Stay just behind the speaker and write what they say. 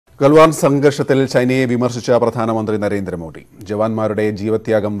ഗൽവാൻ സംഘർഷത്തിൽ ചൈനയെ വിമർശിച്ച പ്രധാനമന്ത്രി നരേന്ദ്രമോദി. ജവാന്മാരുടെ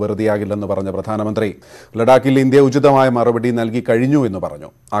ജീവത്യാഗം വെറുതെയാകില്ലെന്ന് പറഞ്ഞ പ്രധാനമന്ത്രി ലഡാക്കിൽ ഇന്ത്യ ഉചിതമായ മറുപടി നൽകി കഴിഞ്ഞു എന്ന് പറഞ്ഞു.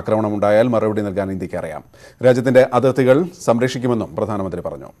 ആക്രമണമുണ്ടായാൽ മറുപടി നൽകാൻ ഇന്ത്യക്ക് അറിയാം. രാജ്യത്തിന്റെ അതിർത്തികൾ സംരക്ഷിക്കുമെന്നും പ്രധാനമന്ത്രി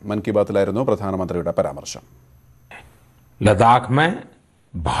പറഞ്ഞു. മൻ കി ബാത്തിലായിരുന്നു പ്രധാനമന്ത്രിയുടെ പരാമർശം. लद्दाख में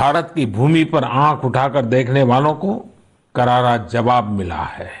भारत की भूमि पर आंख उठाकर देखने वालों को करारा जवाब मिला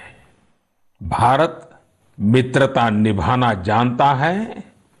है. भारत मित्रता निभाना जानता है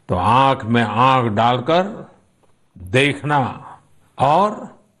तो आंख में आंख डालकर देखना और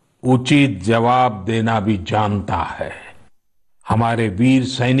उचित जवाब देना भी जानता है. हमारे वीर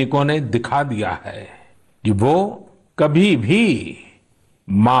सैनिकों ने दिखा दिया है कि वो कभी भी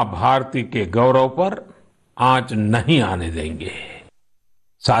मां भारती के गौरव पर आंच नहीं आने देंगे.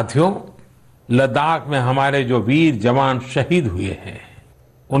 साथियों, लद्दाख में हमारे जो वीर जवान शहीद हुए हैं,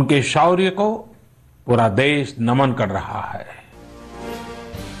 उनके शौर्य को पूरा देश नमन कर रहा है.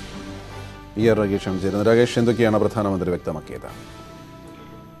 രാകേഷ് എന്തൊക്കെയാണ് പ്രധാനമന്ത്രി വ്യക്തമാക്കിയത്?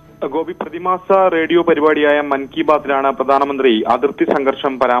 ഗോപി, പ്രതിമാസ റേഡിയോ പരിപാടിയായ മൻ കി ബാത്തിലാണ് പ്രധാനമന്ത്രി അതിർത്തി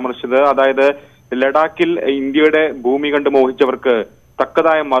സംഘർഷം പരാമർശിച്ചത്. അതായത് ലഡാക്കിൽ ഇന്ത്യയുടെ ഭൂമി കണ്ട് മോഹിച്ചവർക്ക്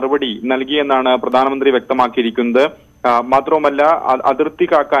തക്കതായ മറുപടി നൽകിയെന്നാണ് പ്രധാനമന്ത്രി വ്യക്തമാക്കിയിരിക്കുന്നത്. മാത്രവുമല്ല, അതിർത്തി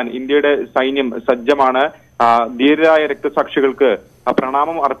കാക്കാൻ ഇന്ത്യയുടെ സൈന്യം സജ്ജമാണ്. ധീരരായ രക്തസാക്ഷികൾക്ക്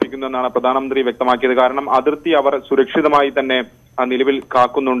പ്രണാമം അർപ്പിക്കുന്നെന്നാണ് പ്രധാനമന്ത്രി വ്യക്തമാക്കിയത്. കാരണം അതിർത്തി അവർ സുരക്ഷിതമായി തന്നെ നിലവിൽ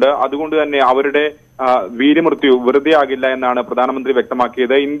കാക്കുന്നുണ്ട്. അതുകൊണ്ട് തന്നെ അവരുടെ വീരമൃത്യു വെറുതെ ആകില്ല എന്നാണ് പ്രധാനമന്ത്രി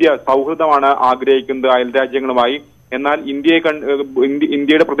വ്യക്തമാക്കിയത്. ഇന്ത്യ സൗഹൃദമാണ് ആഗ്രഹിക്കുന്നത് അയൽരാജ്യങ്ങളുമായി. എന്നാൽ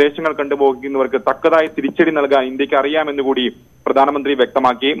ഇന്ത്യയുടെ പ്രദേശങ്ങൾ കണ്ടുപോകുന്നവർക്ക് തക്കതായ തിരിച്ചടി നൽകാൻ ഇന്ത്യക്ക് അറിയാമെന്ന് കൂടി പ്രധാനമന്ത്രി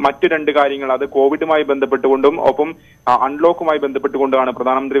വ്യക്തമാക്കി. മറ്റ് രണ്ട് കാര്യങ്ങൾ, അത് കോവിഡുമായി ബന്ധപ്പെട്ടുകൊണ്ടും ഒപ്പം അൺലോക്കുമായി ബന്ധപ്പെട്ടുകൊണ്ടാണ്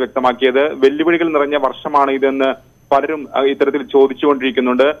പ്രധാനമന്ത്രി വ്യക്തമാക്കിയത്. വെല്ലുവിളികൾ നിറഞ്ഞ വർഷമാണ് ഇതെന്ന് പലരും ഇത്തരത്തിൽ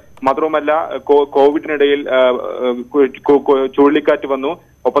ചോദിച്ചുകൊണ്ടിരിക്കുന്നുണ്ട്. മാത്രവുമല്ല, കോവിഡിനിടയിൽ ചുഴലിക്കാറ്റ് വന്നു.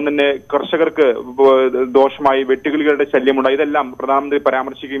 ഒപ്പം തന്നെ കർഷകർക്ക് ദോഷമായി വെട്ടുകിളികളുടെ ശല്യമുണ്ടായി. ഇതെല്ലാം പ്രധാനമന്ത്രി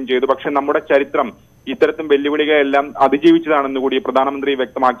പരാമർശിക്കുകയും ചെയ്തു. പക്ഷെ നമ്മുടെ ചരിത്രം ഇത്തരത്തിൽ വെല്ലുവിളികളെല്ലാം അതിജീവിച്ചതാണെന്ന് കൂടി പ്രധാനമന്ത്രി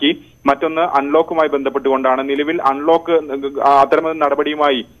വ്യക്തമാക്കി. മറ്റൊന്ന്, അൺലോക്കുമായി ബന്ധപ്പെട്ടുകൊണ്ടാണ്. നിലവിൽ അൺലോക്ക് അത്തരമൊരു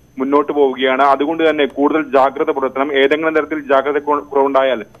നടപടിയുമായി മുന്നോട്ട് പോവുകയാണ്. അതുകൊണ്ട് തന്നെ കൂടുതൽ ജാഗ്രത പുലർത്തണം. ഏതെങ്കിലും തരത്തിൽ ജാഗ്രത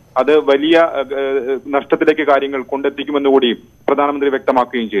കുറവുണ്ടായാൽ അത് വലിയ നഷ്ടത്തിലേക്ക് കാര്യങ്ങൾ കൊണ്ടെത്തിക്കുമെന്ന് കൂടി പ്രധാനമന്ത്രി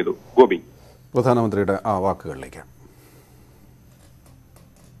വ്യക്തമാക്കുകയും ചെയ്തു. ഗോപി, പ്രധാനമന്ത്രിയുടെ ആ വാക്കുകളിലേക്ക്.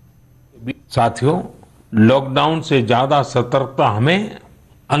 साथियों, लॉकडाउन से ज्यादा सतर्कता हमें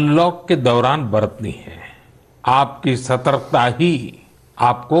अनलॉक के दौरान बरतनी है. आपकी सतर्कता ही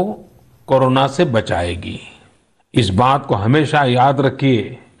आपको कोरोना से बचाएगी. इस बात को हमेशा याद रखिए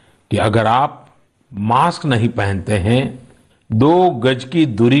कि अगर आप मास्क नहीं पहनते हैं, 2 गज की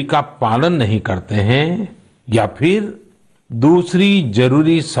दूरी का पालन नहीं करते हैं या फिर दूसरी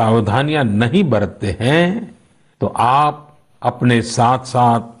जरूरी सावधानियां नहीं बरतते हैं, तो आप अपने साथ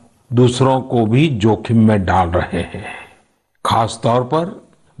साथ दूसरों को भी जोखिम में डाल रहे हैं. खास तौर पर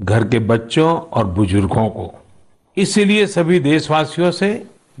घर के बच्चों और बुजुर्गों को. इसीलिए सभी देशवासियों से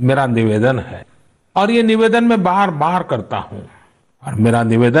मेरा निवेदन है, और ये निवेदन मैं बार बार करता हूं, और मेरा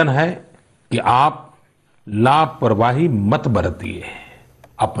निवेदन है कि आप लापरवाही मत बरतिए.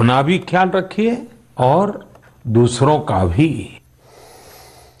 अपना भी ख्याल रखिए और दूसरों का भी.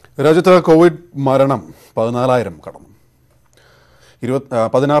 രാജ്യത്ത് കോവിഡ് മരണം 14,000 കടന്നു.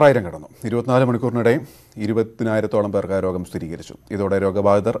 16,000 കടന്നു. 24 മണിക്കൂറിനിടെ 20,000-ഓളം പേർക്ക് രോഗം സ്ഥിരീകരിച്ചു. ഇതോടെ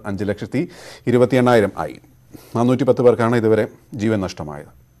രോഗബാധിതർ 5,28,000 ആയി. 410 പേർക്കാണ് ഇതുവരെ ജീവൻ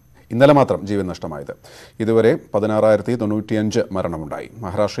നഷ്ടമായത്. ഇന്നലെ മാത്രം ജീവൻ നഷ്ടമായത്. ഇതുവരെ 16,095 മരണമുണ്ടായി.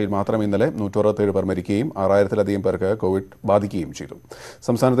 മഹാരാഷ്ട്രയിൽ മാത്രം ഇന്നലെ 167 പേർ മരിക്കുകയും 6,000-ലധികം പേർക്ക് കോവിഡ് ബാധിക്കുകയും ചെയ്തു.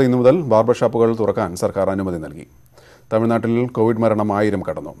 സംസ്ഥാനത്ത് ഇന്നു മുതൽ ബാർബർ ഷോപ്പുകൾ തുറക്കാൻ സർക്കാർ അനുമതി നൽകി. തമിഴ്നാട്ടിൽ കോവിഡ് മരണം 1000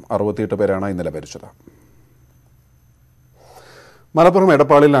 കടന്നു. 68 പേരാണ് ഇന്നലെ മരിച്ചത്. മലപ്പുറം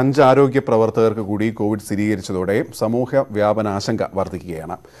എടപ്പാളിൽ 5 ആരോഗ്യ പ്രവർത്തകർക്ക് കൂടി കോവിഡ് സ്ഥിരീകരിച്ചതോടെ സമൂഹ വ്യാപന ആശങ്ക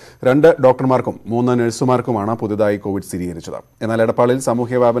വർദ്ധിക്കുകയാണ്. 2 ഡോക്ടർമാർക്കും 3 നഴ്സുമാർക്കുമാണ് പുതുതായി കോവിഡ് സ്ഥിരീകരിച്ചത്. എന്നാൽ എടപ്പാളിൽ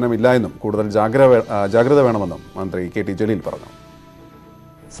സാമൂഹ്യ വ്യാപനമില്ല എന്നും കൂടുതൽ ജാഗ്രത വേണമെന്നും മന്ത്രി കെ ടി ജലീൽ പറഞ്ഞു.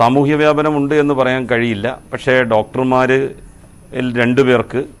 സാമൂഹ്യ വ്യാപനമുണ്ട് എന്ന് പറയാൻ കഴിയില്ല. പക്ഷേ ഡോക്ടർമാരിൽ 2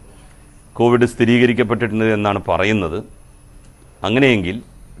 പേർക്ക് കോവിഡ് സ്ഥിരീകരിക്കപ്പെട്ടിട്ടുണ്ട് എന്നാണ് പറയുന്നത്. അങ്ങനെയെങ്കിൽ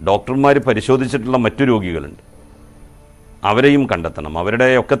ഡോക്ടർമാർ പരിശോധിച്ചിട്ടുള്ള മറ്റു രോഗികളുണ്ട്, അവരെയും കണ്ടെത്തണം.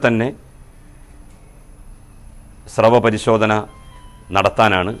 അവരുടെയൊക്കെ തന്നെ സ്രവ പരിശോധന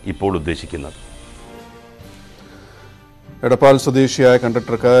നടത്താനാണ് ഇപ്പോൾ ഉദ്ദേശിക്കുന്നത്. എടപ്പാൾ സ്വദേശിയായ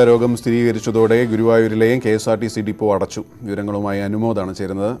കണ്ടക്ടർക്ക് രോഗം സ്ഥിരീകരിച്ചതോടെ ഗുരുവായൂരിലെയും KSRTC ഡിപ്പോ അടച്ചു. വിവരങ്ങളുമായി അനുമോദാണ്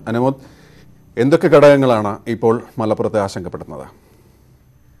ചേരുന്നത്. അനുമോദ്, എന്തൊക്കെ ഘടകങ്ങളാണ് ഇപ്പോൾ മലപ്പുറത്തെ ആശങ്കപ്പെടുന്നത്?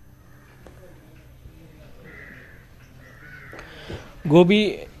 ഗോപി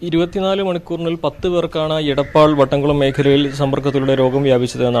 24 മണിക്കൂറിനുള്ളിൽ 10 പേർക്കാണ് എടപ്പാൾ വട്ടംകുളം മേഖലയിൽ സമ്പർക്കത്തിലൂടെ രോഗം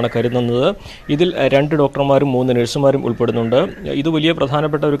വ്യാപിച്ചത് എന്നാണ് കരുതുന്നത്. ഇതിൽ 2 ഡോക്ടർമാരും 3 നഴ്സുമാരും ഉൾപ്പെടുന്നുണ്ട്. ഇത് വലിയ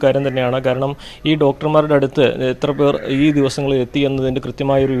പ്രധാനപ്പെട്ട ഒരു കാര്യം തന്നെയാണ്. കാരണം ഈ ഡോക്ടർമാരുടെ അടുത്ത് എത്ര പേർ ഈ ദിവസങ്ങളിൽ എത്തി എന്നതിൻ്റെ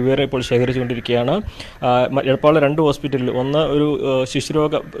കൃത്യമായൊരു വിവരം ഇപ്പോൾ ശേഖരിച്ചുകൊണ്ടിരിക്കുകയാണ്. എടപ്പാൾ 2 ഹോസ്പിറ്റലിൽ, ഒന്ന് ഒരു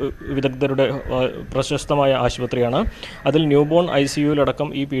ശിശുരോഗ വിദഗ്ധരുടെ പ്രശസ്തമായ ആശുപത്രിയാണ്. അതിൽ ന്യൂബോൺ ICUവിലടക്കം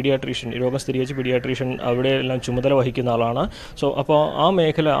ഈ പീഡിയാട്രീഷ്യൻ, രോഗം സ്ഥിരീകരിച്ച പീഡിയാട്രീഷ്യൻ അവിടെ എല്ലാം ചുമതല വഹിക്കുന്ന ആളാണ്. അപ്പോൾ ആ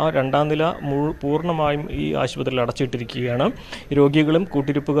മേഖല, ആ 2ാം നില പൂർണ്ണമായും ഈ ആശുപത്രിയിൽ അടച്ചിട്ടിരിക്കുകയാണ്. രോഗികളും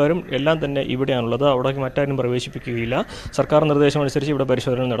കൂട്ടിരിപ്പുകാരും എല്ലാം തന്നെ ഇവിടെയാണുള്ളത്. അവിടെ മറ്റാരും പ്രവേശിപ്പിക്കുകയില്ല. സർക്കാർ നിർദ്ദേശമനുസരിച്ച് ഇവിടെ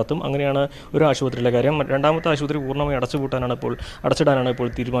പരിശോധന നടത്തും. അങ്ങനെയാണ് ഒരു ആശുപത്രിയിലെ കാര്യം. 2ാമത്തെ ആശുപത്രി പൂർണ്ണമായി അടച്ചിടാനാണ് ഇപ്പോൾ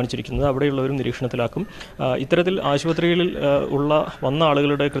തീരുമാനിച്ചിരിക്കുന്നത്. അവിടെയുള്ളവരും നിരീക്ഷണത്തിലാക്കും. ഇത്തരത്തിൽ ആശുപത്രികളിൽ വന്ന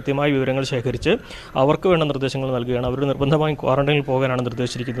ആളുകളുടെ കൃത്യമായ വിവരങ്ങൾ ശേഖരിച്ച് അവർക്ക് വേണ്ട നിർദ്ദേശങ്ങൾ നൽകുകയാണ്. അവർ നിർബന്ധമായും ക്വാറന്റൈനിൽ പോകാനാണ്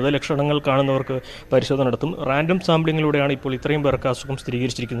നിർദ്ദേശിച്ചിരിക്കുന്നത്. ലക്ഷണങ്ങൾ കാണുന്നവർക്ക് പരിശോധന നടത്തും. റാൻഡം സാമ്പിളിങ്ങിലൂടെയാണ് ഇപ്പോൾ ഇത്രയും പേർക്ക് അസുഖം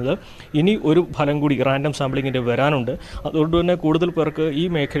സ്ഥിരീകരിച്ചിരിക്കുന്നത്. ഇനി ഒരു ഫലം കൂടി റാൻഡം സാമ്പിളിങ്ങിൻ്റെ വരാനുണ്ട്. അതുകൊണ്ട് തന്നെ കൂടുതൽ പേർക്ക് ഈ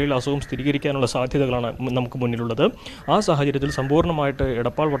മേഖലയിൽ അസുഖം സ്ഥിരീകരിക്കാനുള്ള സാധ്യതകളാണ് നമുക്ക് മുന്നിലുള്ളത്. ആ സാഹചര്യത്തിൽ സമ്പൂർണ്ണമായിട്ട്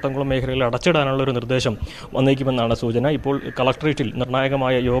എടപ്പാൾ വട്ടംകുളം മേഖലയിൽ അടച്ചിടാനുള്ള ഒരു നിർദ്ദേശം വന്നേക്കുമെന്നാണ് സൂചന. ഇപ്പോൾ കളക്ടറേറ്റിൽ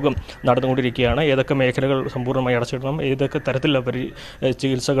നിർണായകമായ യോഗം നടന്നുകൊണ്ടിരിക്കുകയാണ്. ഏതൊക്കെ മേഖലകൾ സമ്പൂർണ്ണമായി അടച്ചിടണം, ഏതൊക്കെ തരത്തിലുള്ള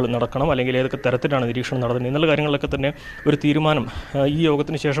ചികിത്സകൾ നടക്കണം, അല്ലെങ്കിൽ ഏതൊക്കെ തരത്തിലാണ് നിരീക്ഷണം നടത്തുന്നത് എന്നുള്ള കാര്യങ്ങളിലൊക്കെ തന്നെ ഒരു തീരുമാനം ഈ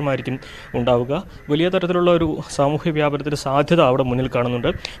യോഗത്തിന് ശേഷമായിരിക്കും ഉണ്ടാവുക. വലിയ തരത്തിലുള്ള ഒരു സാമൂഹ്യ വ്യാപനത്തിന് സാധ്യത അവിടെ മുന്നിൽ കാണുന്നുണ്ട്.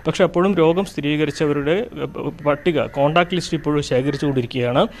 പക്ഷേ അപ്പോഴും രോഗം സ്ഥിരീകരിച്ചവരുടെ പട്ടിക, കോൺടാക്ട് ലിസ്റ്റ് ഇപ്പോഴും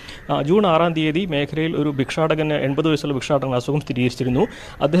ശേഖരിച്ചുകൊണ്ടിരിക്കുകയാണ്. ജൂൺ 6-ാം തീയതി മേഖലയിൽ ഒരു ഭിക്ഷാടകന്, 80 വയസ്സുള്ള ഭിക്ഷാടകന് അസുഖം സ്ഥിരീകരിച്ചിരുന്നു.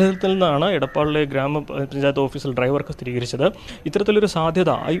 അദ്ദേഹത്തിൽ നിന്നാണ് എടപ്പാളിലെ ഗ്രാമപഞ്ചായത്ത് ഓഫീസിൽ ഡ്രൈവർക്ക് സ്ഥിരീകരിച്ചത്. ഇത്തരത്തിലൊരു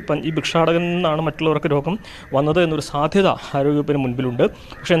സാധ്യത, ഈ ഭിക്ഷാടകനിൽ നിന്നാണ് മറ്റുള്ളവർക്ക് രോഗം വന്നത് എന്നൊരു സാധ്യത ആരോഗ്യവകുപ്പിന് മുൻപിലുണ്ട്.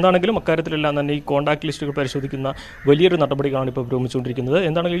 പക്ഷേ എന്താണെങ്കിലും അക്കാര്യത്തിലെല്ലാം തന്നെ ഈ കോൺടാക്ട് ലിസ്റ്റുകൾ പരിശോധിക്കുന്ന വലിയൊരു നടപടികളാണ് ഇപ്പോൾ പുരോഗമിച്ചുകൊണ്ടിരിക്കുന്നത്.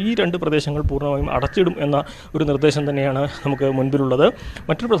 എന്താണെങ്കിലും ഈ 2 പ്രദേശങ്ങൾ പൂർണ്ണമായും അടച്ചിടും എന്ന ഒരു നിർദ്ദേശം തന്നെയാണ് നമുക്ക് മുൻപിലുള്ളത്.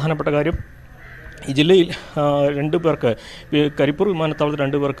 മറ്റൊരു പ്രധാനപ്പെട്ട കാര്യം, ഈ ജില്ലയിൽ 2 പേർക്ക്, കരിപ്പൂർ വിമാനത്താവളത്തിൽ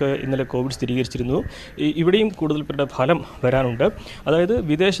 2 പേർക്ക് ഇന്നലെ കോവിഡ് സ്ഥിരീകരിച്ചിരുന്നു. ഇവിടെയും കൂടുതൽ പേരുടെ ഫലം വരാനുണ്ട്. അതായത്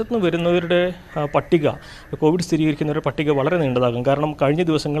വിദേശത്ത് നിന്ന് വരുന്നവരുടെ പട്ടിക, കോവിഡ് സ്ഥിരീകരിക്കുന്നവരുടെ പട്ടിക വളരെ നീണ്ടതാകും. കാരണം കഴിഞ്ഞ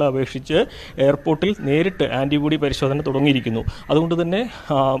ദിവസങ്ങളെ അപേക്ഷിച്ച് എയർപോർട്ടിൽ നേരിട്ട് ആൻറ്റിബോഡി പരിശോധന തുടങ്ങിയിരിക്കുന്നു. അതുകൊണ്ട് തന്നെ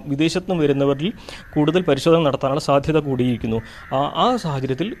വിദേശത്ത് നിന്ന് വരുന്നവരിൽ കൂടുതൽ പരിശോധന നടത്താനുള്ള സാധ്യത കൂടിയിരിക്കുന്നു. ആ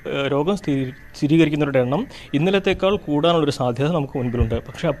സാഹചര്യത്തിൽ രോഗം സ്ഥിരീകരിക്കുന്നവരുടെ എണ്ണം ഇന്നലത്തേക്കാൾ കൂടാനുള്ളൊരു സാധ്യത നമുക്ക് മുൻപിലുണ്ട്.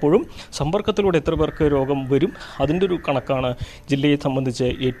 പക്ഷേ അപ്പോഴും സമ്പർക്കത്തിലൂടെ എത്ര പേർക്ക് രോഗം വരും, അതിൻ്റെ ഒരു കണക്കാണ് ജില്ലയെ സംബന്ധിച്ച്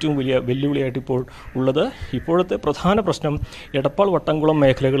ഏറ്റവും വലിയ വെല്ലുവിളിയായിട്ട് ഇപ്പോൾ ഉള്ളത്. ഇപ്പോഴത്തെ പ്രധാന പ്രശ്നം എടപ്പാൾ വട്ടംകുളം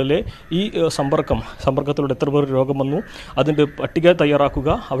മേഖലകളിലെ ഈ സമ്പർക്കത്തിലൂടെ എത്ര പേർ രോഗം വന്നു, അതിൻ്റെ പട്ടിക തയ്യാറാക്കുക,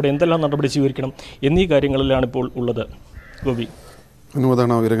 അവിടെ എന്തെല്ലാം നടപടി സ്വീകരിക്കണം എന്നീ കാര്യങ്ങളിലാണ് ഇപ്പോൾ ഉള്ളത്. ഗോപി,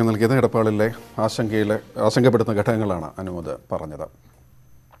 അനുമോദാണ് വിവരങ്ങൾ നൽകിയത്. എടപ്പാളിലെ ആശങ്കപ്പെടുത്തുന്ന ഘട്ടങ്ങളാണ് അനുമോദ് പറഞ്ഞത്.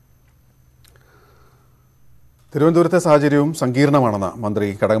 തിരുവനന്തപുരത്തെ സാഹചര്യവും സങ്കീർണമാണെന്ന് മന്ത്രി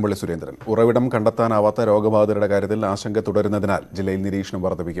കടകംപള്ളി സുരേന്ദ്രൻ. ഉറവിടം കണ്ടെത്താനാവാത്ത രോഗബാധിതരുടെ കാര്യത്തിൽ ആശങ്ക തുടരുന്നതിനാൽ ജില്ലയിൽ നിരീക്ഷണം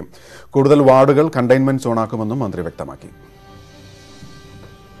വർദ്ധിപ്പിക്കും. കൂടുതൽ വാർഡുകൾ കണ്ടെയ്ൻമെന്റ് സോണാക്കുമെന്നും മന്ത്രി വ്യക്തമാക്കി.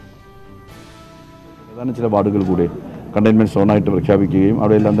 പ്രധാന ചില വാർഡുകൾ കൂടെ കണ്ടെയ്ൻമെന്റ് സോണായിട്ട് പ്രഖ്യാപിക്കുകയും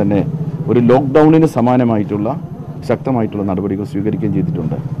അവിടെയെല്ലാം തന്നെ ഒരു ലോക്ക്ഡൌണിന് സമാനമായിട്ടുള്ള ശക്തമായിട്ടുള്ള നടപടികൾ സ്വീകരിക്കുകയും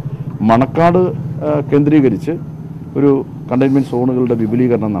ചെയ്തിട്ടുണ്ട്. മണക്കാട് കേന്ദ്രീകരിച്ച് ഒരു കണ്ടെയ്ൻമെന്റ് സോണുകളുടെ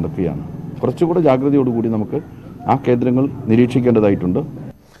വിപുലീകരണം നടക്കുകയാണ്. കുറച്ചുകൂടെ ജാഗ്രതയോടുകൂടി നമുക്ക് ആ കേന്ദ്രങ്ങൾ നിരീക്ഷിക്കേണ്ടതായിട്ടുണ്ട്.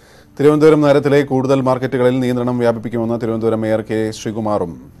 തിരുവനന്തപുരം നഗരത്തിലെ കൂടുതൽ മാർക്കറ്റുകളിൽ നിയന്ത്രണം വ്യാപിപ്പിക്കുമെന്ന് തിരുവനന്തപുരം മേയർ കെ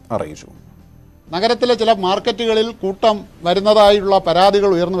ശ്രീകുമാറും അറിയിച്ചു. നഗരത്തിലെ ചില മാർക്കറ്റുകളിൽ കൂട്ടം വരുന്നതായുള്ള പരാതികൾ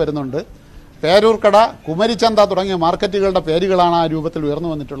ഉയർന്നു വരുന്നുണ്ട്. പേരൂർക്കട, കുമരിച്ചന്ത തുടങ്ങിയ മാർക്കറ്റുകളുടെ പേരുകളാണ് ആ രൂപത്തിൽ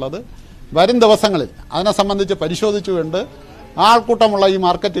ഉയർന്നു വന്നിട്ടുള്ളത്. വരും ദിവസങ്ങളിൽ അതിനെ സംബന്ധിച്ച് പരിശോധിച്ചുകൊണ്ട് ആൾക്കൂട്ടമുള്ള ഈ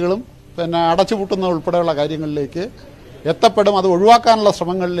മാർക്കറ്റുകളും അടച്ചുപൂട്ടുന്ന ഉൾപ്പെടെയുള്ള കാര്യങ്ങളിലേക്ക് എത്തപ്പെടും. അത് ഒഴിവാക്കാനുള്ള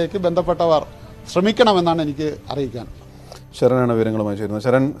ശ്രമങ്ങളിലേക്ക് ബന്ധപ്പെട്ടവർ ശ്രമിക്കണമെന്നാണ് എനിക്ക് അറിയിക്കാൻ. ശരണാണ് വിവരങ്ങളുമായി ചേരുന്നത്.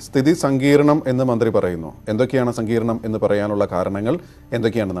 ശരൺ, സ്ഥിതി സങ്കീർണം എന്ന് മന്ത്രി പറയുന്നു. എന്തൊക്കെയാണ് സങ്കീർണം എന്ന് പറയാനുള്ള കാരണങ്ങൾ,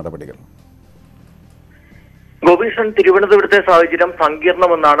 എന്തൊക്കെയാണ് നടപടികൾ? ഗോപീഷൻ, തിരുവനന്തപുരത്തെ സാഹചര്യം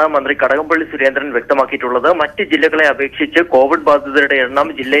സങ്കീർണമെന്നാണ് മന്ത്രി കടകംപള്ളി സുരേന്ദ്രൻ വ്യക്തമാക്കിയിട്ടുള്ളത്. മറ്റ് ജില്ലകളെ അപേക്ഷിച്ച് കോവിഡ് ബാധിതരുടെ എണ്ണം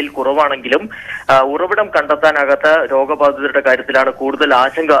ജില്ലയിൽ കുറവാണെങ്കിലും ഉറവിടം കണ്ടെത്താനാകാത്ത രോഗബാധിതരുടെ കാര്യത്തിലാണ് കൂടുതൽ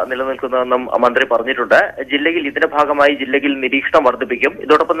ആശങ്ക നിലനിൽക്കുന്നതെന്നും മന്ത്രി പറഞ്ഞിട്ടുണ്ട്. ജില്ലയിൽ ഇതിന്റെ ഭാഗമായി ജില്ലയിൽ നിരീക്ഷണം വർദ്ധിപ്പിക്കും.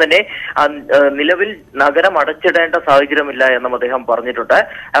 ഇതോടൊപ്പം തന്നെ നിലവിൽ നഗരം അടച്ചിടേണ്ട സാഹചര്യമില്ല എന്നും അദ്ദേഹം പറഞ്ഞിട്ടുണ്ട്.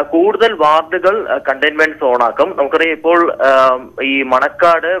 കൂടുതൽ വാർഡുകൾ കണ്ടെയ്ൻമെന്റ് സോണാക്കും. നമുക്കറിയാം, ഇപ്പോൾ ഈ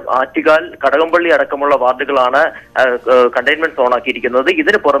മണക്കാട്, ആറ്റുകാൽ, കടകംപള്ളി അടക്കമുള്ള വാർഡുകളാണ് വാർഡുകളാണ് കണ്ടെയ്ൻമെന്റ് സോൺ ആക്കിയിരിക്കുന്നത്.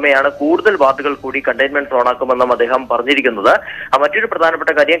 ഇതിന് പുറമെയാണ് കൂടുതൽ വാർഡുകൾ കൂടി കണ്ടെയ്ൻമെന്റ് സോൺ ആക്കുമെന്നും അദ്ദേഹം പറഞ്ഞിരിക്കുന്നത്. മറ്റൊരു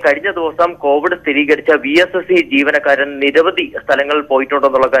പ്രധാനപ്പെട്ട കാര്യം, കഴിഞ്ഞ ദിവസം കോവിഡ് സ്ഥിരീകരിച്ച VSSC ജീവനക്കാരൻ നിരവധി സ്ഥലങ്ങളിൽ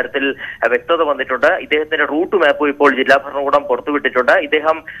പോയിട്ടുണ്ടെന്നുള്ള കാര്യത്തിൽ വ്യക്തത വന്നിട്ടുണ്ട്. ഇദ്ദേഹത്തിന്റെ റൂട്ട് മാപ്പ് ഇപ്പോൾ ജില്ലാ ഭരണകൂടം പുറത്തുവിട്ടിട്ടുണ്ട്.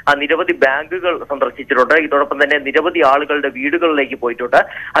 ഇദ്ദേഹം നിരവധി ബാങ്കുകൾ സന്ദർശിച്ചിട്ടുണ്ട്. ഇതോടൊപ്പം തന്നെ നിരവധി ആളുകളുടെ വീടുകളിലേക്ക് പോയിട്ടുണ്ട്.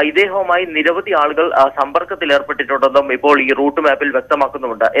 ഇദ്ദേഹവുമായി നിരവധി ആളുകൾ സമ്പർക്കത്തിൽ ഏർപ്പെട്ടിട്ടുണ്ടെന്നും ഇപ്പോൾ ഈ റൂട്ട് മാപ്പിൽ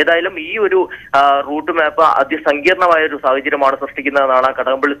വ്യക്തമാക്കുന്നുമുണ്ട്. ഏതായാലും ഈ ഒരു റൂട്ട് മാപ്പ് അതിസങ്കീർണമായ ഒരു സാഹചര്യമാണ് സൃഷ്ടിക്കുന്നതെന്നാണ്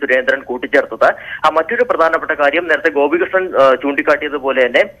കടകംപള്ളി സുരേന്ദ്രൻ കൂട്ടിച്ചേർത്തത്. മറ്റൊരു പ്രധാനപ്പെട്ട കാര്യം, നേരത്തെ ഗോപികൃഷ്ണൻ ചൂണ്ടിക്കാട്ടിയതുപോലെ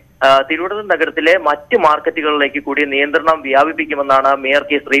തന്നെ തിരുവനന്തപുരം നഗരത്തിലെ മറ്റ് മാർക്കറ്റുകളിലേക്ക് കൂടി നിയന്ത്രണം വ്യാപിപ്പിക്കുമെന്നാണ് മേയർ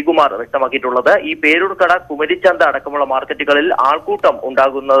കെ ശ്രീകുമാർ വ്യക്തമാക്കിയിട്ടുള്ളത്. ഈ പേരൂർക്കട, കുമരിച്ചന്ത അടക്കമുള്ള മാർക്കറ്റുകളിൽ ആൾക്കൂട്ടം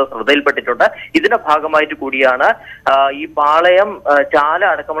ഉണ്ടാകുന്നത് ശ്രദ്ധയിൽപ്പെട്ടിട്ടുണ്ട്. ഇതിന്റെ ഭാഗമായിട്ട് കൂടിയാണ് ഈ പാളയം, ചാല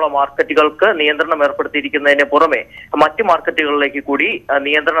അടക്കമുള്ള മാർക്കറ്റുകൾക്ക് നിയന്ത്രണം ഏർപ്പെടുത്തിയിരിക്കുന്നതിന് പുറമെ മറ്റ് മാർക്കറ്റുകളിലേക്ക് കൂടി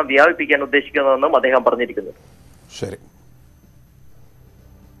നിയന്ത്രണം വ്യാപിപ്പിക്കാൻ ഉദ്ദേശിക്കുന്നതെന്നും അദ്ദേഹം പറഞ്ഞിരിക്കുന്നു. ശരി.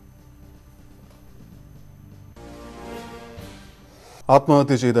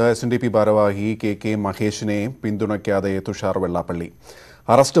 ആത്മഹത്യ ചെയ്ത SNDP ഭാരവാഹി KK മഹേഷിനെ പിന്തുണയ്ക്കാതെ Tushar Vellappally.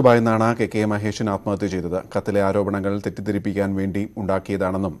 Arrest ഭയന്നാണ് KK മഹേഷിൻ ആത്മഹത്യ ചെയ്തത്. കത്തിലെ ആരോപണങ്ങൾ തെറ്റിദ്ധരിപ്പിക്കാൻ വേണ്ടി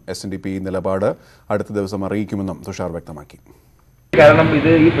ഉണ്ടാക്കിയതാണെന്നും SNDP നിലപാട് അടുത്ത ദിവസം അറിയിക്കുമെന്നും തുഷാർ വ്യക്തമാക്കി. കാരണം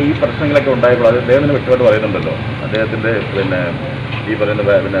ഇത് ഈ പ്രശ്നങ്ങളൊക്കെ ഉണ്ടായപ്പോൾ അത് അദ്ദേഹത്തിന് വ്യക്തമായിട്ട് പറയുന്നുണ്ടല്ലോ. അദ്ദേഹത്തിൻ്റെ ഈ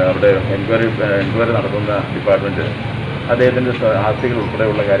പറയുന്ന അവിടെ എൻക്വയറി നടത്തുന്ന ഡിപ്പാർട്ട്മെൻറ്റ് അദ്ദേഹത്തിൻ്റെ ആസ്തികൾ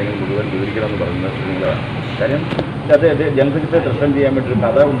ഉൾപ്പെടെയുള്ള കാര്യങ്ങൾ മുഴുവൻ വിവരിക്കണമെന്ന് പറയുന്നത് നിങ്ങളാണ്. കാര്യം അത് ജനറൽ സെക്രട്ടറി സസ്പെൻഡ് ചെയ്യാൻ വേണ്ടി ഒരു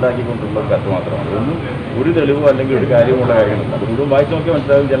കഥ ഉണ്ടാക്കിക്കൊണ്ടുള്ള കത്ത് മാത്രമാണ്. അതൊന്നും ഒരു തെളിവോ അല്ലെങ്കിൽ ഒരു കാര്യമുള്ള കാര്യങ്ങളല്ല. അത് മുഴുവൻ വായിച്ച് നോക്കിയാൽ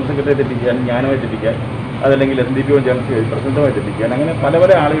മനസ്സിലാവും. ജനറൽ സെക്രട്ടറിയെ തെറ്റിക്കാൻ, ജ്ഞാനമായി തെറ്റിക്കാൻ, അതല്ലെങ്കിൽ SNDP ജനറൽ പ്രസിഡന്റുമായി തെറ്റിക്കാൻ, അങ്ങനെ പല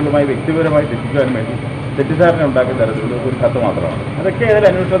പല ആളുകളുമായി വ്യക്തിപരമായി തെറ്റിക്കാനും വേണ്ടി തെറ്റിദ്ധാരണ ഉണ്ടാക്കുന്ന തരത്തിലുള്ള ഒരു കത്ത് മാത്രമാണ്. അതൊക്കെ ഏതായാലും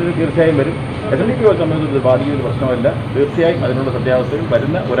അന്വേഷണത്തിൽ തീർച്ചയായും വരും. SNDP സംബന്ധിച്ച് ബാധിക്കുന്ന ഒരു പ്രശ്നമല്ല. തീർച്ചയായും അതിനുള്ള സത്യാവസ്ഥയിൽ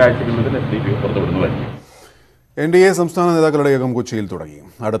വരുന്ന ഒരാഴ്ചയ്ക്കുള്ളിൽ SNDP പുറത്തുവിടുന്നതായിരിക്കും. NDA സംസ്ഥാന നേതാക്കളുടെ യോഗം കൊച്ചിയിൽ തുടങ്ങി.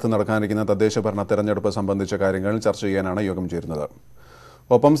 അടുത്ത് നടക്കാനിരിക്കുന്ന തദ്ദേശ ഭരണ തെരഞ്ഞെടുപ്പ് സംബന്ധിച്ച കാര്യങ്ങൾ ചർച്ച ചെയ്യാനാണ് യോഗം ചേരുന്നത്.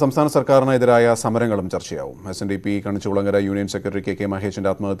 ഒപ്പം സംസ്ഥാന സർക്കാരിനെതിരായ സമരങ്ങളും ചർച്ചയാവും. SNDP Kanichukulangara union secretary KK മഹേഷിന്റെ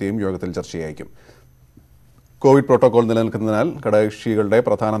ആത്മഹത്യയും യോഗത്തിൽ ചർച്ചയായിരിക്കും. കോവിഡ് പ്രോട്ടോകോൾ നിലനിൽക്കുന്നതിനാൽ ഘടകകക്ഷികളുടെ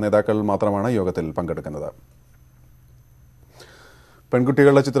പ്രധാന നേതാക്കൾ മാത്രമാണ് യോഗത്തിൽ പങ്കെടുക്കുന്നത്.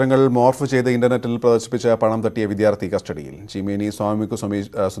 പെൺകുട്ടികളുടെ ചിത്രങ്ങൾ മോർഫ് ചെയ്ത് ഇന്റർനെറ്റിൽ പ്രദർശിപ്പിച്ച പണം തട്ടിയ വിദ്യാർത്ഥി കസ്റ്റഡിയിൽ. ചീമേനി സ്വാമിക്കു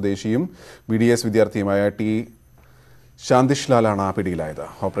സ്വദേശിയും BDS വിദ്യാർത്ഥിയുമായ T ശാന്തിഷ് ലാലാണ് പിടിയിലായത്.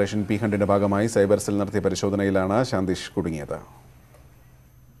 ഓപ്പറേഷൻ പി ഹണ്ടിന്റെ ഭാഗമായി സൈബർ സെൽ നടത്തിയ പരിശോധനയിലാണ് ശാന്തിഷ് കുടുങ്ങിയത്.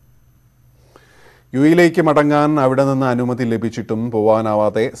 UAE മടങ്ങാൻ അവിടെ നിന്ന് അനുമതി ലഭിച്ചിട്ടും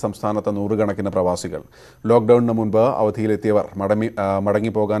പോവാനാവാതെ സംസ്ഥാനത്ത് നൂറുകണക്കിന് പ്രവാസികൾ. ലോക്ക്ഡൌണിന് മുൻപ് അവധിയിലെത്തിയവർ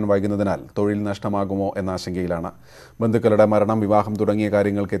മടങ്ങിപ്പോകാൻ വൈകുന്നതിനാൽ തൊഴിൽ നഷ്ടമാകുമോ എന്ന ആശങ്കയിലാണ്. ബന്ധുക്കളുടെ മരണം, വിവാഹം തുടങ്ങിയ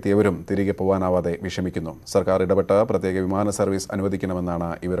കാര്യങ്ങൾക്കെത്തിയവരും തിരികെ പോവാനാവാതെ വിഷമിക്കുന്നു. സർക്കാർ ഇടപെട്ട് പ്രത്യേക വിമാന സർവീസ് അനുവദിക്കണമെന്നാണ്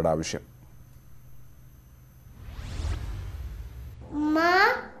ഇവരുടെ ആവശ്യം.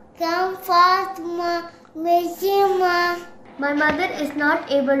 My mother is not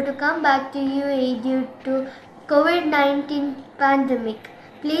able to come back to UAE due to COVID-19 pandemic.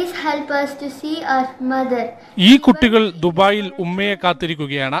 Please help us to see our mother. ഈ കുട്ടികൾ ദുബായിൽ ഉമ്മയെ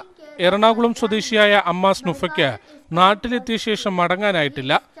കാത്തിരിക്കുകയാണ്. എറണാകുളം സ്വദേശിയായ അമ്മ സ്നുഫയ്ക്ക് നാട്ടിലെത്തിയ ശേഷം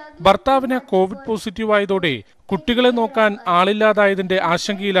മടങ്ങാനായിട്ടില്ല. ഭർത്താവിന് കോവിഡ് പോസിറ്റീവ് ആയതോടെ കുട്ടികളെ നോക്കാൻ ആളില്ലാതായതിന്റെ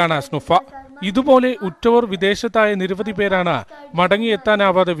ആശങ്കയിലാണ് സ്നുഫ. ഇതുപോലെ ഉറ്റവർ വിദേശത്തായ നിരവധി പേരാണ്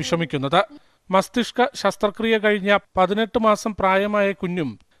മടങ്ങിയെത്താനാവാതെ വിഷമിക്കുന്നത്. മസ്തിഷ്ക ശസ്ത്രക്രിയ കഴിഞ്ഞ 18 മാസം പ്രായമായ കുഞ്ഞും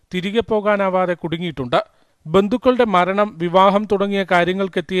തിരികെ പോകാനാവാതെ കുടുങ്ങിയിട്ടുണ്ട്. ബന്ധുക്കളുടെ മരണം, വിവാഹം തുടങ്ങിയ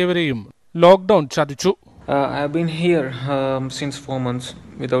കാര്യങ്ങൾക്കെത്തിയവരെയും ലോക്ക്ഡൌൺ ചതിച്ചു. I have been here since 4 months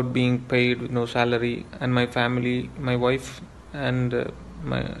without being paid, with no salary, and my family, my wife and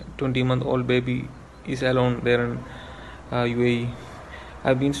my 20-month-old baby is alone there in UAE.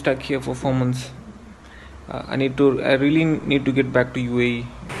 I've been stuck here for 4 months. I really need to get back to UAE.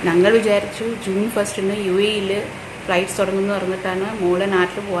 ഞങ്ങൾ വിചാരിച്ചു June 1 UAE flights തുടങ്ങുമെന്ന് പറഞ്ഞിട്ടാണ് മോളെ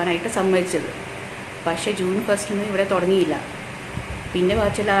നാട്ടിൽ പോകാനായിട്ട് സമ്മതിച്ചത്. പക്ഷേ June 1 ഇവിടെ തുടങ്ങിയില്ല. പിന്നെ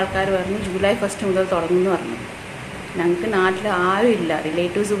ചില ആൾക്കാർ പറഞ്ഞു ജൂലൈ 1 മുതൽ തുടങ്ങുമെന്ന് പറഞ്ഞു. ഞങ്ങൾക്ക് നാട്ടിൽ ആരും ഇല്ല,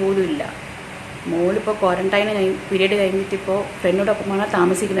 റിലേറ്റീവ്സ് പോലും ഇല്ല. മോളിപ്പോൾ ക്വാറന്റൈൻ പീരീഡ് കഴിഞ്ഞിട്ടിപ്പോൾ ഫ്രണ്ടിനോടൊപ്പമാണ്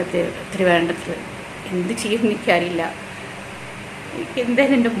താമസിക്കുന്നത് തിരുവനന്തപുരത്ത്. എന്ത് ചെയ്യുമെന്ന് എനിക്കറിയില്ല. എനിക്ക്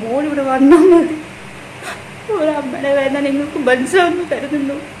എന്തായാലും എൻ്റെ മോൾ ഇവിടെ വന്നാൽ മതി. ഒരമ്മയുടെ വേദന നിങ്ങൾക്ക് മനസ്സിലാവുന്നു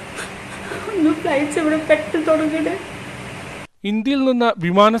കരുതുന്നു. ഒന്ന് ഫ്ലൈറ്റ്സ് ഇവിടെ പെട്ടെന്ന് തുടങ്ങണേ. ഇന്ത്യയിൽ നിന്ന്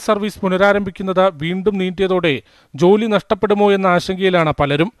വിമാന സർവീസ് പുനരാരംഭിക്കുന്നത് വീണ്ടും നീട്ടിയതോടെ ജോലി നഷ്ടപ്പെടുമോ എന്ന ആശങ്കയിലാണ്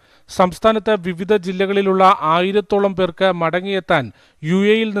പലരും. സംസ്ഥാനത്ത് വിവിധ ജില്ലകളിലുള്ള 1000-ഓളം പേർക്ക് മടങ്ങിയെത്താൻ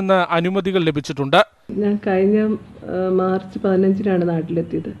UAE നിന്ന് അനുമതികൾ ലഭിച്ചിട്ടുണ്ട്. ഞാൻ കഴിഞ്ഞ മാർച്ച് 15-നാണ്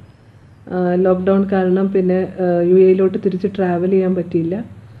നാട്ടിലെത്തിയത്. ലോക്ക്ഡൗൺ കാരണം പിന്നെ UAE തിരിച്ച് ട്രാവൽ ചെയ്യാൻ പറ്റിയില്ല.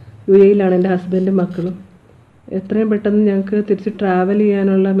 UAE എൻ്റെ ഹസ്ബൻഡും മക്കളും. എത്രയും പെട്ടെന്ന് ഞങ്ങൾക്ക് തിരിച്ച് ട്രാവൽ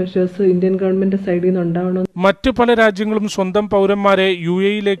ചെയ്യാനുള്ള മെഷേഴ്സ് ഇന്ത്യൻ ഗവൺമെൻറ് സൈഡിൽ നിന്ന് ഉണ്ടാവണം. മറ്റു പല രാജ്യങ്ങളും സ്വന്തം പൗരന്മാരെ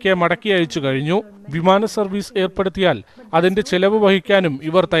UAE-യിലേക്ക് മടക്കി അയച്ചു കഴിഞ്ഞു. വിമാന സർവീസ് ഏർപ്പെടുത്തിയാൽ അതിന്റെ ചെലവ് വഹിക്കാനും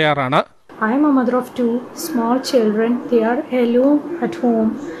ഇവർ തയ്യാറാണ്. I am a mother of 2 small children. They are alone at home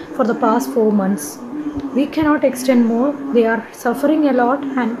for the past 4 months. We cannot extend more. They are suffering a lot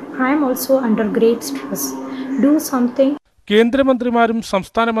and I am also under great stress. Do something. കേന്ദ്രമന്ത്രിമാരും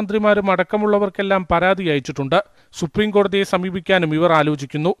സംസ്ഥാന മന്ത്രിമാരും അടക്കമുള്ളവർക്കെല്ലാം പരാതി അയച്ചിട്ടുണ്ട്. Supreme കോടതിയെ സമീപിക്കാനും ഇവർ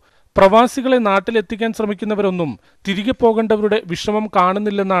ആലോചിക്കുന്നു. പ്രവാസികളെ നാട്ടിലെത്തിക്കാൻ ശ്രമിക്കുന്നവരൊന്നും തിരികെ പോകേണ്ടവരുടെ വിഷമം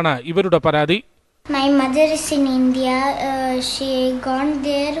കാണുന്നില്ലെന്നാണ് ഇവരുടെ പരാതി. My mother is in India. She gone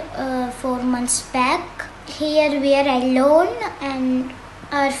there 4 months back. Here we are alone and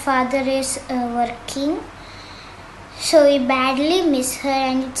our father is working. So we badly miss her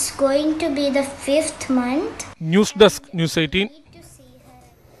and it's going to be the 5th month. News desk news 18.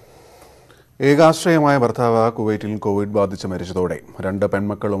 ഏകാശ്രയമായ ഭർത്താവ് കുവൈറ്റിൽ Covid ബാധിച്ച് മരിച്ചതോടെ 2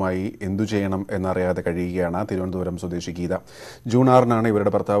 പെൺമക്കളുമായി എന്തു ചെയ്യണം എന്നറിയാതെ കഴിയുകയാണ് തിരുവനന്തപുരം സ്വദേശി Geetha. June 6-നാണ്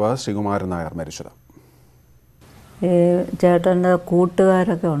ഇവരുടെ ഭർത്താവ് ശ്രീകുമാരൻ നായർ മരിച്ചത്. ചേട്ടൻ്റെ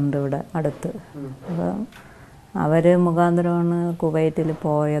കൂട്ടുകാരൊക്കെ ഉണ്ട് ഇവിടെ അടുത്ത്. അപ്പം അവർ മുഖാന്തരമാണ് കുവൈറ്റിൽ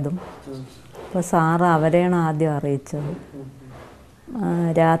പോയതും. അപ്പോൾ സാറ് അവരെയാണ് ആദ്യം അറിയിച്ചത്.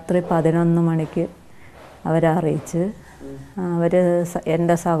 രാത്രി 11 മണിക്ക് അവരറിയിച്ച്, അവർ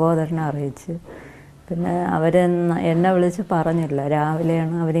എൻ്റെ സഹോദരനെ അറിയിച്ച്. പിന്നെ എന്നെ വിളിച്ച് പറഞ്ഞില്ല.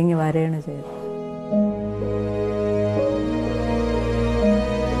 രാവിലെയാണ് അവരിങ്ങ് വരികയാണ് ചെയ്തത്.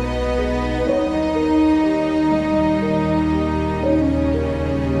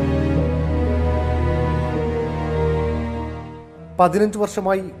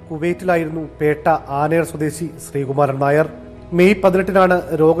 വർഷമായി കുവൈറ്റിലായിരുന്നു പേട്ട ആനേർ സ്വദേശി ശ്രീകുമാരൻ നായർ. മെയ് 18-നാണ്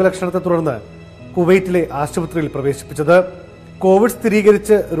രോഗലക്ഷണത്തെ തുടർന്ന് കുവൈറ്റിലെ ആശുപത്രിയിൽ പ്രവേശിപ്പിച്ചത്. കോവിഡ്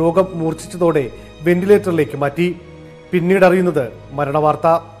സ്ഥിരീകരിച്ച് രോഗം മൂർച്ഛിച്ചതോടെ വെന്റിലേറ്ററിലേക്ക് മാറ്റി. പിന്നീട് അറിയുന്നത് മരണവാർത്ത.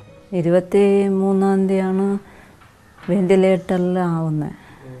 23-ാം തീയതിയാണ് വെന്റിലേറ്ററിൽ ആവുന്നത്.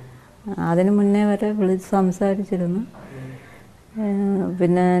 അതിന് മുന്നേ വരെ വിളിച്ച് സംസാരിച്ചിരുന്നു.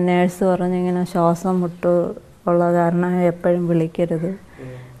 പിന്നെ നേഴ്സ് പറഞ്ഞിങ്ങനെ ശ്വാസം മുട്ട് ഉള്ള കാരണം എപ്പോഴും വിളിക്കരുത്.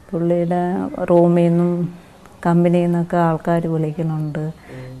 പുള്ളിയുടെ റൂമിൽ നിന്നും കമ്പനിയിൽ നിന്നൊക്കെ ആൾക്കാർ വിളിക്കുന്നുണ്ട്.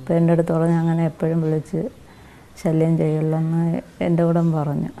 അപ്പോൾ എൻ്റെ അടുത്ത് പറഞ്ഞ് അങ്ങനെ എപ്പോഴും വിളിച്ച് ശല്യം ചെയ്യില്ലെന്ന് എൻ്റെ കൂടെ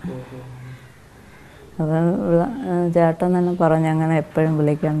പറഞ്ഞു. അപ്പം ചേട്ടൻ തന്നെ പറഞ്ഞു അങ്ങനെ എപ്പോഴും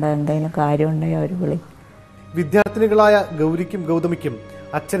വിളിക്കേണ്ട, എന്തെങ്കിലും കാര്യമുണ്ടെങ്കിൽ അവർ വിളിക്കും. വിദ്യാർത്ഥിനികളായ ഗൗരിക്കും ഗൗതമിക്കും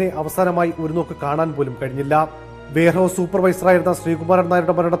അച്ഛനെ അവസാനമായി ഒരു നോക്ക് കാണാൻ പോലും കഴിഞ്ഞില്ല. വെയർഹൌസ് സൂപ്പർവൈസറായിരുന്ന ശ്രീകുമാരൻ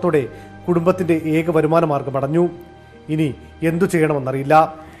നായരുടെ മരണത്തോടെ കുടുംബത്തിന്റെ ഏക വരുമാന മാർഗം അടഞ്ഞു. ഇനി എന്തു ചെയ്യണമെന്നറിയില്ല.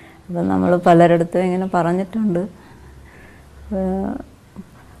 അപ്പം നമ്മൾ പലരിടത്തും ഇങ്ങനെ പറഞ്ഞിട്ടുണ്ട്,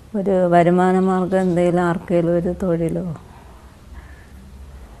 ഒരു വരുമാന മാർഗം എന്തെങ്കിലും ആർക്കെങ്കിലും ഒരു തൊഴിലോ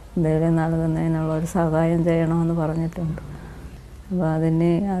എന്തെങ്കിലും നൽകുന്നതിനുള്ള ഒരു സഹായം ചെയ്യണമെന്ന് പറഞ്ഞിട്ടുണ്ട്. അപ്പോൾ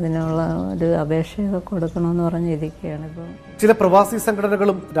അതിനുള്ള ഒരു അപേക്ഷയൊക്കെ കൊടുക്കണമെന്ന് പറഞ്ഞിരിക്കുകയാണ് ഇപ്പോൾ. ചില പ്രവാസി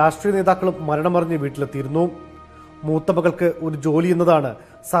സംഘടനകളും രാഷ്ട്രീയ നേതാക്കളും മരണമറിഞ്ഞ് വീട്ടിലെത്തിയിരുന്നു. മൂത്ത മകൾക്ക് ഒരു ജോലി എന്നതാണ്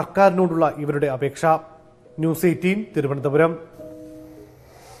സർക്കാരിനോടുള്ള ഇവരുടെ അപേക്ഷ. News 18 Thiruvananthapuram.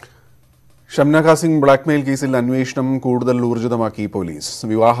 Shamna Qasem blackmail കേസിൽ അന്വേഷണം കൂടുതൽ ഊർജിതമാക്കി പോലീസ്.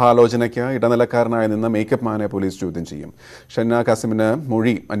 വിവാഹാലോചനയ്ക്ക് ഇടനിലക്കാരനായി നിന്ന മേക്കപ്പ് മാനെ പോലീസ് ചോദ്യം ചെയ്യും. ഷംന ഖാസിമിന്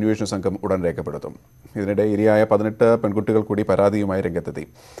മൊഴി അന്വേഷണ സംഘം ഉടൻ രേഖപ്പെടുത്തും. ഇതിനിടെ ഇരയായ 18 പെൺകുട്ടികൾ കൂടി പരാതിയുമായി രംഗത്തെത്തി.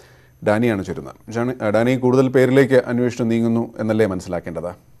 ഡാനിയാണ് ചേരുന്നത്. ഡാനി, കൂടുതൽ പേരിലേക്ക് അന്വേഷണം നീങ്ങുന്നു എന്നല്ലേ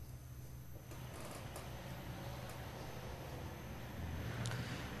മനസ്സിലാക്കേണ്ടത്?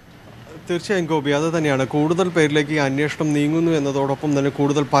 തീർച്ചയായും ഗോപി, അത് തന്നെയാണ്. കൂടുതൽ പേരിലേക്ക് ഈ അന്വേഷണം നീങ്ങുന്നു എന്നതോടൊപ്പം തന്നെ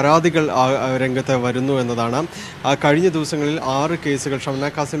കൂടുതൽ പരാതികൾ രംഗത്ത് വരുന്നു എന്നതാണ്. കഴിഞ്ഞ ദിവസങ്ങളിൽ 6 കേസുകൾ, ഷംന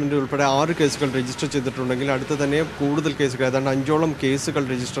ഖാസിമിൻ്റെ ഉൾപ്പെടെ 6 കേസുകൾ രജിസ്റ്റർ ചെയ്തിട്ടുണ്ടെങ്കിൽ അടുത്ത് തന്നെ കൂടുതൽ കേസുകൾ, ഏതാണ്ട് 5ഓളം കേസുകൾ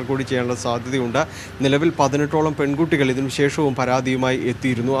രജിസ്റ്റർ കൂടി ചെയ്യാനുള്ള സാധ്യതയുണ്ട്. നിലവിൽ 18ഓളം പെൺകുട്ടികൾ ഇതിനു ശേഷവും പരാതിയുമായി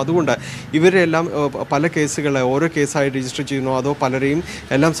എത്തിയിരുന്നു. അതുകൊണ്ട് ഇവരെല്ലാം പല കേസുകളെ ഓരോ കേസായി രജിസ്റ്റർ ചെയ്യുന്നു, അതോ പലരെയും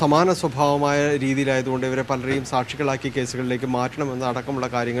എല്ലാം സമാന സ്വഭാവമായ രീതിയിലായതുകൊണ്ട് ഇവരെ പലരെയും സാക്ഷികളാക്കി കേസുകളിലേക്ക് മാറ്റണമെന്ന അടക്കമുള്ള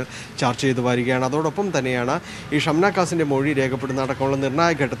കാര്യങ്ങൾ ചർച്ച ചെയ്തു വരികയാണ്. അതോടൊപ്പം തന്നെയാണ് ഈ ഷംന ഖാസിൻ്റെ മൊഴി രേഖപ്പെടുന്ന അടക്കമുള്ള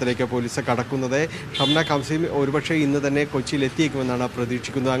നിർണായക ഘട്ടത്തിലേക്ക് പോലീസ് കടക്കുന്നത്. ഷംന ഖാസിം ഒരുപക്ഷെ ഇന്ന് തന്നെ കൊച്ചിയിൽ എത്തിയേക്കുമെന്നാണ്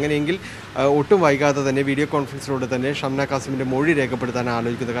പ്രതീക്ഷിക്കുന്നത്. അങ്ങനെയെങ്കിൽ ഒട്ടും വൈകാതെ തന്നെ വീഡിയോ കോൺഫറൻസിലൂടെ തന്നെ ഷംന ഖാസിമിൻ്റെ മൊഴി രേഖപ്പെടുത്താൻ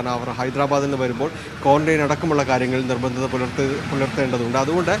ആലോചിക്കുന്നത്. കാരണം അവർ ഹൈദരാബാദിൽ നിന്ന് വരുമ്പോൾ ക്വാറന്റൈൻ അടക്കമുള്ള കാര്യങ്ങളിൽ നിർബന്ധത പുലർത്തേണ്ടതുണ്ട്.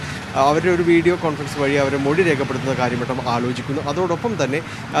 അതുകൊണ്ട് അവരുടെ ഒരു വീഡിയോ കോൺഫറൻസ് വഴി അവരെ മൊഴി രേഖപ്പെടുത്തുന്ന കാര്യമട്ടും ആലോചിക്കുന്നു. അതോടൊപ്പം തന്നെ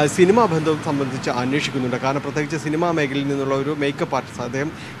സിനിമാ ബന്ധവും സംബന്ധിച്ച് അന്വേഷിക്കുന്നുണ്ട്. കാരണം പ്രത്യേകിച്ച് സിനിമാ മേഖലയിൽ നിന്നുള്ള ഒരു മേക്കപ്പ് ആർട്ടിസ്റ്റ്,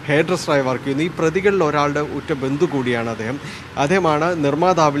 അദ്ദേഹം ഹെയർ ഉദ്യോഗസ്ഥരായി വർക്ക് ചെയ്യുന്നു. ഈ പ്രതികളിൽ ഒരാളുടെ ഉറ്റ ബന്ധു കൂടിയാണ് അദ്ദേഹമാണ്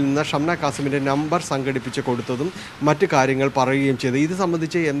നിർമ്മാതാവിൽ നിന്ന് ഷംന കാസിമിൻ്റെ നമ്പർ സംഘടിപ്പിച്ച് കൊടുത്തതും മറ്റു കാര്യങ്ങൾ പറയുകയും ചെയ്തത്. ഇത്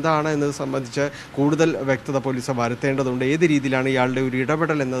സംബന്ധിച്ച് എന്താണ് എന്നത് സംബന്ധിച്ച് കൂടുതൽ വ്യക്തത പോലീസ് വരുത്തേണ്ടതുണ്ട്. ഏത് രീതിയിലാണ് ഇയാളുടെ ഒരു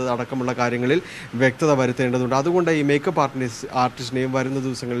ഇടപെടൽ എന്നത് അടക്കമുള്ള കാര്യങ്ങളിൽ വ്യക്തത വരുത്തേണ്ടതുണ്ട്. അതുകൊണ്ട് ഈ മേക്കപ്പ് ആർട്ടിസ്റ്റിനെയും വരുന്ന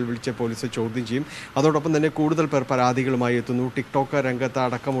ദിവസങ്ങളിൽ വിളിച്ച് പോലീസ് ചോദ്യം ചെയ്യും. അതോടൊപ്പം തന്നെ കൂടുതൽ പേർ പരാതികളുമായി എത്തുന്നു. ടിക്ടോക്ക് രംഗത്ത്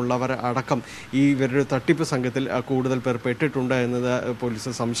അടക്കമുള്ളവർ അടക്കം ഈ ഇവരുടെ തട്ടിപ്പ് സംഘത്തിൽ കൂടുതൽ പേർ പെട്ടിട്ടുണ്ട് എന്നത് പോലീസ്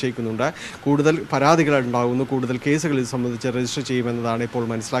സംശയിക്കുന്നുണ്ട്. കൂടുതൽ പരാതികൾ ഉണ്ടാകുന്നു, കൂടുതൽ കേസുകൾ ഇത് സംബന്ധിച്ച് രജിസ്റ്റർ ചെയ്യുമെന്നതാണ് ഇപ്പോൾ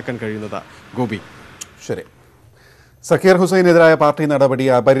മനസ്സിലാക്കാൻ കഴിയുന്നത്. ഗോപി. ശരി. സക്കീർ ഹുസൈനെതിരായ പാർട്ടി നടപടി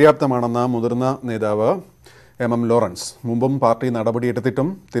അപര്യാപ്തമാണെന്ന മുതിർന്ന നേതാവ് എം ലോറൻസ്. മുമ്പും പാർട്ടി നടപടിയെടുത്തിട്ടും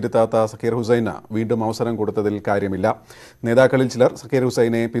തിരുത്താത്ത സക്കീർ ഹുസൈന് വീണ്ടും അവസരം കൊടുത്തതിൽ കാര്യമില്ല. നേതാക്കളിൽ ചിലർ സക്കീർ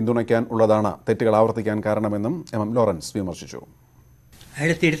ഹുസൈനെ പിന്തുണയ്ക്കാൻ ഉള്ളതാണ് തെറ്റുകൾ ആവർത്തിക്കാൻ കാരണമെന്നും എം ലോറൻസ് വിമർശിച്ചു.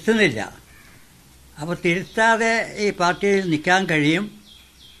 അയാൾ തിരുത്തുന്നില്ല. അപ്പോൾ തിരുത്താതെ ഈ പാർട്ടിയിൽ നിൽക്കാൻ കഴിയും.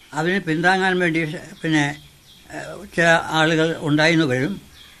 അതിന് പിന്താങ്ങാൻ വേണ്ടി ചില ആളുകൾ ഉണ്ടായിരുന്നു വരും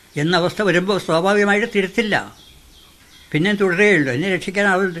എന്ന അവസ്ഥ വരുമ്പോൾ സ്വാഭാവികമായിട്ട് തിരുത്തില്ല. പിന്നെ തുടരുകയുള്ളൂ. എന്നെ രക്ഷിക്കാൻ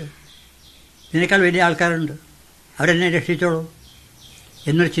ആളുണ്ട്, ഇതിനേക്കാൾ വലിയ ആൾക്കാരുണ്ട്, അവരെന്നെ രക്ഷിച്ചോളൂ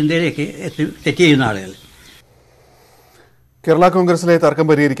എന്നൊരു ചിന്തയിലേക്ക് തെറ്റ് ചെയ്യുന്ന ആളുകൾ. കേരള കോൺഗ്രസിലെ തർക്കം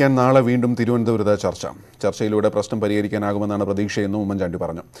പരിഹരിക്കാൻ നാളെ വീണ്ടും തിരുവനന്തപുരത്ത് ചർച്ചയിലൂടെ പ്രശ്നം പരിഹരിക്കാനാകുമെന്നാണ് പ്രതീക്ഷയെന്നും ഉമ്മൻചാണ്ടി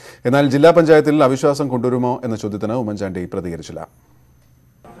പറഞ്ഞു. എന്നാൽ ജില്ലാ പഞ്ചായത്തിൽ അവിശ്വാസം കൊണ്ടുവരുമോ എന്ന ചോദ്യത്തിന് ഉമ്മൻചാണ്ടി പ്രതികരിച്ചില്ല.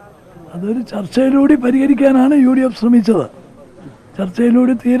 അതൊരു ചർച്ചയിലൂടെ പരിഹരിക്കാനാണ് UDF ശ്രമിച്ചത്.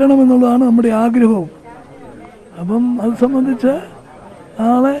 ചർച്ചയിലൂടെ തീരണമെന്നുള്ളതാണ് നമ്മുടെ ആഗ്രഹവും. അപ്പം അത് സംബന്ധിച്ച്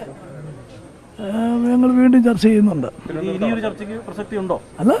നാളെ ഞങ്ങൾ വീണ്ടും ചർച്ച ചെയ്യുന്നുണ്ട്.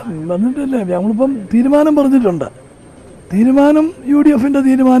 അല്ല, വന്നിട്ടില്ല. ഞങ്ങളിപ്പം തീരുമാനം പറഞ്ഞിട്ടുണ്ട്. തീരുമാനം UDFൻ്റെ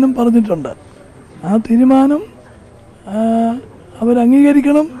തീരുമാനം പറഞ്ഞിട്ടുണ്ട്. ആ തീരുമാനം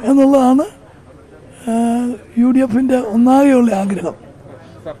അവരംഗീകരിക്കണം എന്നുള്ളതാണ് UDFൻ്റെ ഒന്നാകെയുള്ള ആഗ്രഹം.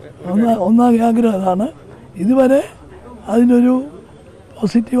 ഒന്നാകെ ആഗ്രഹം അതാണ്. ഇതുവരെ അതിനൊരു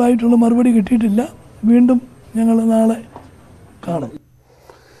പോസിറ്റീവായിട്ടുള്ള മറുപടി കിട്ടിയിട്ടില്ല. വീണ്ടും ഞങ്ങൾ നാളെ കാണും.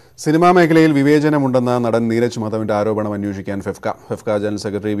 സിനിമാ മേഖലയിൽ വിവേചനമുണ്ടെന്ന നടൻ നീരജ് മാധവന്റെ ആരോപണം അന്വേഷിക്കാൻ FEFKA general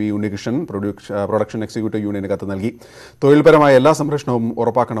secretary V Unnikrishnan production executive യൂണിയന് കത്ത് നൽകി. തൊഴിൽപരമായ എല്ലാ സംരക്ഷണവും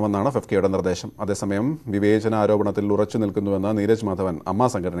ഉറപ്പാക്കണമെന്നാണ് ഫെഫ്കയുടെ നിർദ്ദേശം. അതേസമയം വിവേചന ആരോപണത്തിൽ ഉറച്ചു നിൽക്കുന്നുവെന്ന് നീരജ് മാധവൻ അമ്മ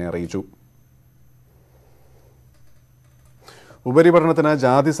സംഘടനയെ അറിയിച്ചു. ഉപരിപഠനത്തിന്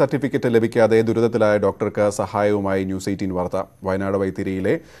ജാതി സർട്ടിഫിക്കറ്റ് ലഭിക്കാതെ ദുരിതത്തിലായ ഡോക്ടർക്ക് സഹായവുമായി ന്യൂസ് 18 വാർത്ത. വയനാട്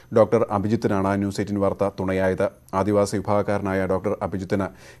വൈത്തിരിയിലെ ഡോക്ടർ അഭിജിത്തിനാണ് ന്യൂസ് 18 വാർത്ത തുണയായത്. ആദിവാസി വിഭാഗക്കാരനായ ഡോക്ടർ അഭിജിത്തിന്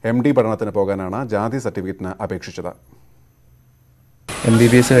MD പഠനത്തിന് പോകാനാണ് ജാതി സർട്ടിഫിക്കറ്റിന് അപേക്ഷിച്ചത്.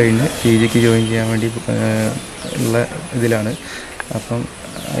 MBBS കഴിഞ്ഞ് PGക്ക് ജോയിൻ ചെയ്യാൻ വേണ്ടി ഉള്ള ഇതിലാണ്. അപ്പം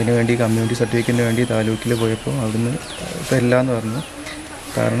അതിനുവേണ്ടി കമ്മ്യൂണിറ്റി സർട്ടിഫിക്കറ്റിന് വേണ്ടി താലൂക്കിൽ പോയപ്പോൾ അവിടുന്ന് തരില്ല എന്ന് പറഞ്ഞു.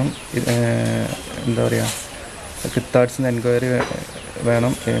 കാരണം എന്താ പറയുക, കിത്താഡ്സിന് എൻക്വയറി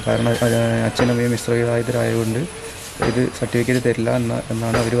വേണം. കാരണം അച്ഛനമ്മയും ഇസ്രായേലായതുകൊണ്ട് ഇത് സർട്ടിഫിക്കറ്റ് തരില്ല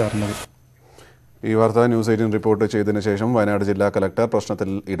എന്നാണ് അവർ പറഞ്ഞത്. ഈ വാർത്ത ന്യൂസ് 18 റിപ്പോർട്ട് ചെയ്തതിനു ശേഷം വയനാട് ജില്ലാ കലക്ടർ പ്രശ്നത്തിൽ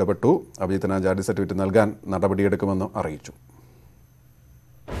ഇടപെട്ടു. അഭിജിത്തിന് ജാതി സർട്ടിഫിക്കറ്റ് നൽകാൻ നടപടിയെടുക്കുമെന്ന് അറിയിച്ചു.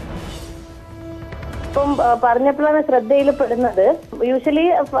 ഇപ്പം പറഞ്ഞപ്പോഴാണ് ശ്രദ്ധയിൽപ്പെടുന്നത്. യൂഷ്വലി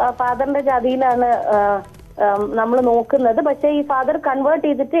ഫാദറിന്റെ ജാതിയിലാണ് നമ്മൾ നോക്കുന്നത്. പക്ഷെ ഈ ഫാദർ കൺവേർട്ട്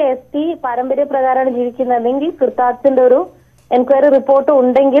ചെയ്തിട്ട് ST പാരമ്പര്യപ്രകാരമാണ് ജീവിക്കുന്നതെങ്കിൽ കിർത്താഡ്സിന്റെ ഒരു എൻക്വയറി റിപ്പോർട്ട്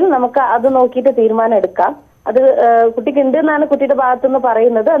ഉണ്ടെങ്കിൽ നമുക്ക് അത് നോക്കിയിട്ട് തീരുമാനം എടുക്കാം. അത് കുട്ടിക്ക് ഉണ്ട് എന്നാണ് കുട്ടിയുടെ ഭാഗത്തുനിന്ന്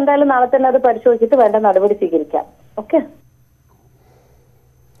പറയുന്നത്. എന്തായാലും നാളെ തന്നെ അത് പരിശോധിച്ചിട്ട് വേണ്ട നടപടി സ്വീകരിക്കാം. ഓക്കെ.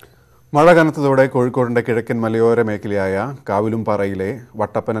 മഴ കനത്തതോടെ കോഴിക്കോടിന്റെ കിഴക്കൻ മലയോര മേഖലയായ കാവിലുംപാറയിലെ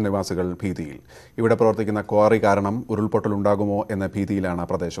വട്ടപ്പന നിവാസികൾ ഭീതിയിൽ. ഇവിടെ പ്രവർത്തിക്കുന്ന ക്വാറി കാരണം ഉരുൾപൊട്ടലുണ്ടാകുമോ എന്ന ഭീതിയിലാണ്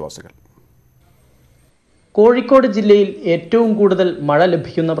പ്രദേശവാസികൾ. കോഴിക്കോട് ജില്ലയിൽ ഏറ്റവും കൂടുതൽ മഴ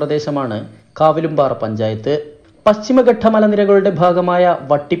ലഭിക്കുന്ന പ്രദേശമാണ് കാവിലുംപാറ പഞ്ചായത്ത്. പശ്ചിമഘട്ട മലനിരകളുടെ ഭാഗമായ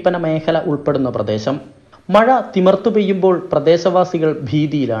വട്ടിപ്പന മേഖല ഉൾപ്പെടുന്ന പ്രദേശം. മഴ തിമർത്തു പെയ്യുമ്പോൾ പ്രദേശവാസികൾ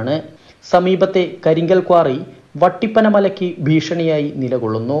ഭീതിയിലാണ്. സമീപത്തെ കരിങ്കൽ ക്വാറി വട്ടിപ്പന മലയ്ക്ക് ഭീഷണിയായി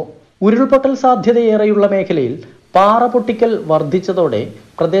നിലകൊള്ളുന്നു. ഉരുൾപൊട്ടൽ സാധ്യതയേറെയുള്ള മേഖലയിൽ പാറ പൊട്ടിക്കൽ വർദ്ധിച്ചതോടെ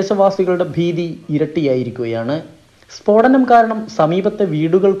പ്രദേശവാസികളുടെ ഭീതി ഇരട്ടിയായിരിക്കുകയാണ്. സ്ഫോടനം കാരണം സമീപത്തെ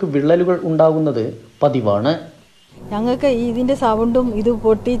വീടുകൾക്ക് വിള്ളലുകൾ ഉണ്ടാകുന്നത് പതിവാണ്. ഞങ്ങൾക്ക് ഇതിൻ്റെ സൗണ്ടും ഇത്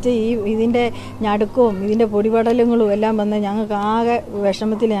പൊട്ടിച്ച് ഇതിൻ്റെ ഞടുക്കവും ഇതിൻ്റെ പൊടിപടലങ്ങളും എല്ലാം വന്ന് ഞങ്ങൾക്ക് ആകെ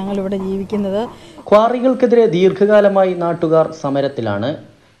വിഷമത്തിൽ ഞങ്ങളിവിടെ ജീവിക്കുന്നത്. ക്വാറികൾക്കെതിരെ ദീർഘകാലമായി നാട്ടുകാർ സമരത്തിലാണ്.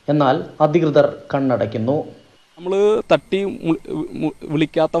 എന്നാൽ അധികൃതർ കണ്ണടയ്ക്കുന്നു. നമ്മൾ തട്ടി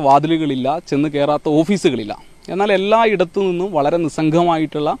വിളിക്കാത്ത വാതിലുകളില്ല, ചെന്ന് കയറാത്ത ഓഫീസുകളില്ല. എന്നാൽ എല്ലായിടത്തു നിന്നും വളരെ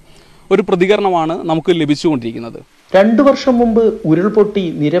നിസ്സംഗമായിട്ടുള്ള ഒരു പ്രതികരണമാണ് നമുക്ക് ലഭിച്ചുകൊണ്ടിരിക്കുന്നത്. 2 വർഷം മുമ്പ് ഉരുൾപൊട്ടി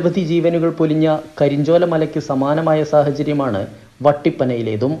നിരവധി ജീവനുകൾ പൊലിഞ്ഞ കരിഞ്ചോല മലയ്ക്ക് സമാനമായ സാഹചര്യമാണ്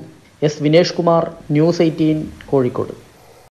വട്ടിപ്പനയിലേതും. S Vinesh Kumar, news 18 Kozhikode.